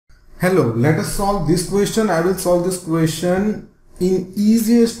Hello, let us solve this question. I will solve this question in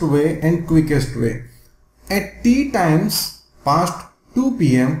easiest way and quickest way. At t times past 2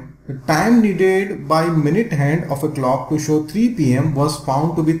 p.m., the time needed by minute hand of a clock to show 3 p.m. was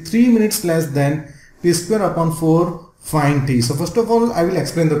found to be 3 minutes less than t square upon 4 find t. So first of all I will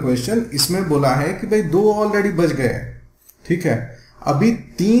explain the question. इसमें बोला है कि भाई 2 already बज गए, ठीक है, अभी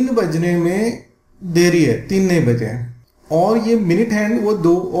 3 बजने में देरी है, 3 नहीं बजे और ये मिनट हैंड वो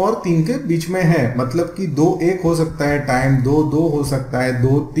 2 और 3 के बीच में है, मतलब कि 2-1 हो सकता है टाइम, 2-2 हो सकता है,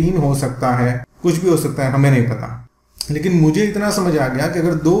 2-3 हो सकता है, कुछ भी हो सकता है, हमें नहीं पता। लेकिन मुझे इतना समझ आ गया कि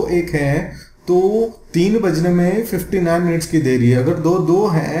अगर 2-1 है तो 3 बजने में 59 मिनट्स की देरी है, अगर 2-2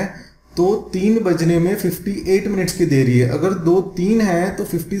 है तो 3 बजने में 58 मिनट्स की देरी है, अगर 2-3 है तो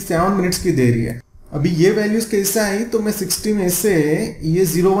 57 मिनट्स की देरी है। अभी ये वैल्यूज कैसे आई, तो मैं 60 में से ये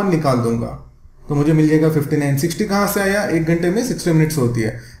 01 निकाल दूंगा तो मुझे मिल जाएगा 59। 60 कहाँ से आया, 1 घंटे में 60 मिनट्स होती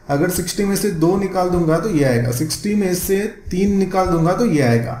है। अगर 60 में से 2 निकाल दूंगा तो ये आएगा, 60 में से 3 निकाल दूंगा तो ये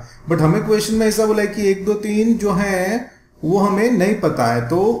आएगा। बट हमें क्वेश्चन में ऐसा बोला है कि 1 2 3 जो है वो हमें नहीं पता है,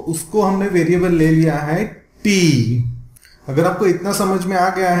 तो उसको हमने वेरिएबल ले लिया है t। अगर आपको इतना समझ में आ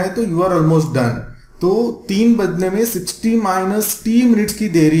गया है तो यू आर ऑलमोस्ट डन। तो 3 बजने में 60 माइनस t मिनट्स की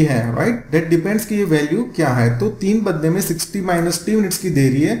देरी है, राइट, दैट डिपेंड्स कि ये वैल्यू क्या है। तो 3 बजने में 60 माइनस t मिनट्स की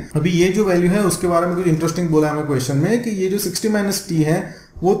देरी है। अभी ये जो वैल्यू है उसके बारे में कुछ इंटरेस्टिंग बोला है हमें क्वेश्चन में कि ये जो 60 माइनस t है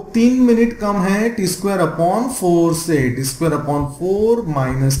वो 3 मिनट कम है t स्क्वायर अपॉन 4 से, t स्क्वायर अपॉन 4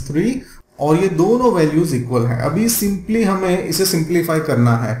 माइनस 3, और ये दोनों वैल्यूज इक्वल है। अभी सिंपली हमें इसे सिंप्लीफाई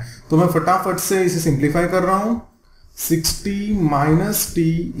करना है, तो मैं फटाफट से इसे सिंप्लीफाई कर रहा हूं। 60 minus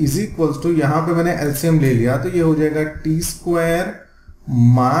T is equals to, यहां पे मैंने एलसीएम ले लिया तो ये हो जाएगा टी स्क्वायर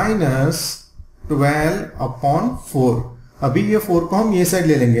माइनस 12 अपॉन 4। अभी ये 4 को हम ये साइड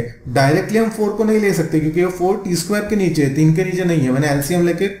ले लेंगे, डायरेक्टली हम 4 को नहीं ले सकते क्योंकि ये 4 टी स्क्वायर के नीचे है, 3 के नीचे नहीं है। मैंने एलसीएम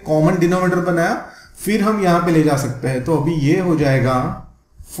लेके कॉमन डिनोमिनेटर बनाया, फिर हम यहां पे ले जा सकते हैं। तो अभी ये हो जाएगा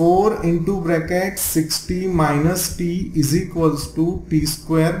 4 into bracket 60 minus T is equals to T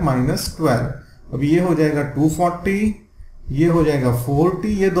square minus 12। अभी ये हो जाएगा 240, ये हो जाएगा 4t,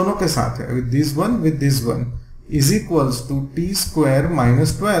 ये दोनों के साथ है with this one is equals to T square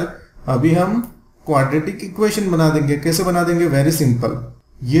minus 12। अभी हम क्वाड्रेटिक इक्वेशन बना देंगे। कैसे बना देंगे, वेरी सिंपल।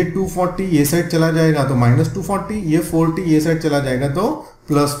 ये 240 ये साइड चला जाएगा तो माइनस 240, ये 40 ये साइड चला जाएगा तो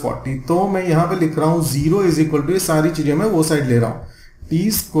प्लस 40। तो मैं यहाँ पे लिख रहा हूँ 0 इज इक्वल टू, ये सारी चीजें मैं वो साइड ले रहा हूँ, टी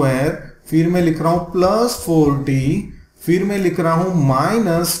स्क्वायर, फिर मैं लिख रहा हूँ प्लस 4t, फिर मैं लिख रहा हूं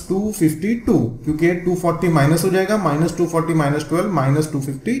माइनस 252, क्योंकि 240 माइनस हो जाएगा, माइनस 240 माइनस 12 माइनस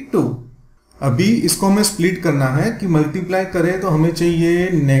 252। अभी इसको हमें स्प्लिट करना है कि मल्टीप्लाई करें तो हमें चाहिए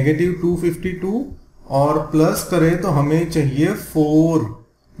नेगेटिव 252 और प्लस करें तो हमें चाहिए 4,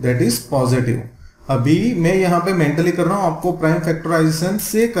 दैट इज पॉजिटिव। अभी मैं यहां पे मेंटली कर रहा हूं, आपको प्राइम फैक्टराइजेशन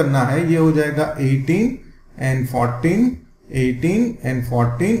से करना है। ये हो जाएगा 18 एंड 14, 18 एंड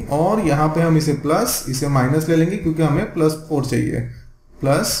 14, और यहां पे हम इसे प्लस, इसे माइनस ले लेंगे क्योंकि हमें प्लस 4 चाहिए,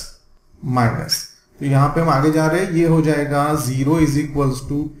 प्लस माइनस। तो यहां पे हम आगे जा रहे हैं, ये हो जाएगा 0 is equals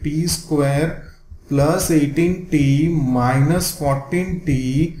to T square plus 18t minus 14t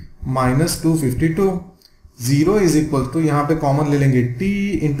minus 252। 0 is equal to, यहां पे कॉमन ले लेंगे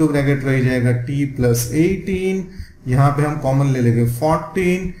t, इंटू ब्रैकेट रह जाएगा t प्लस 18, यहां पे हम कॉमन ले लेंगे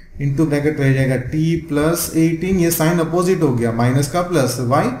 14, इंटू ब्रैकेट रह जाएगा t प्लस 18। ये साइन अपोजिट हो गया, माइनस का प्लस,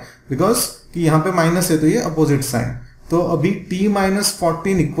 वाई, बिकॉज कि यहाँ पे माइनस है तो ये अपोजिट साइन। तो अभी t माइनस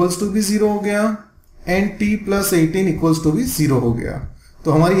 14 इक्वल्स टू भी 0 हो गया and t plus 18 equals to भी 0 हो गया।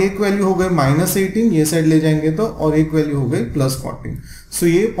 तो हमारी एक वैल्यू हो गई माइनस 18, ये साइड ले जाएंगे तो, और एक वैल्यू हो गई प्लस 14। सो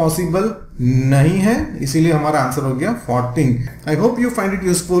ये पॉसिबल नहीं है, इसीलिए हमारा आंसर हो गया 14। I hope you find it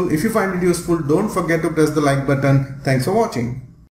useful. If you find it useful, don't forget to press the like button. Thanks for watching.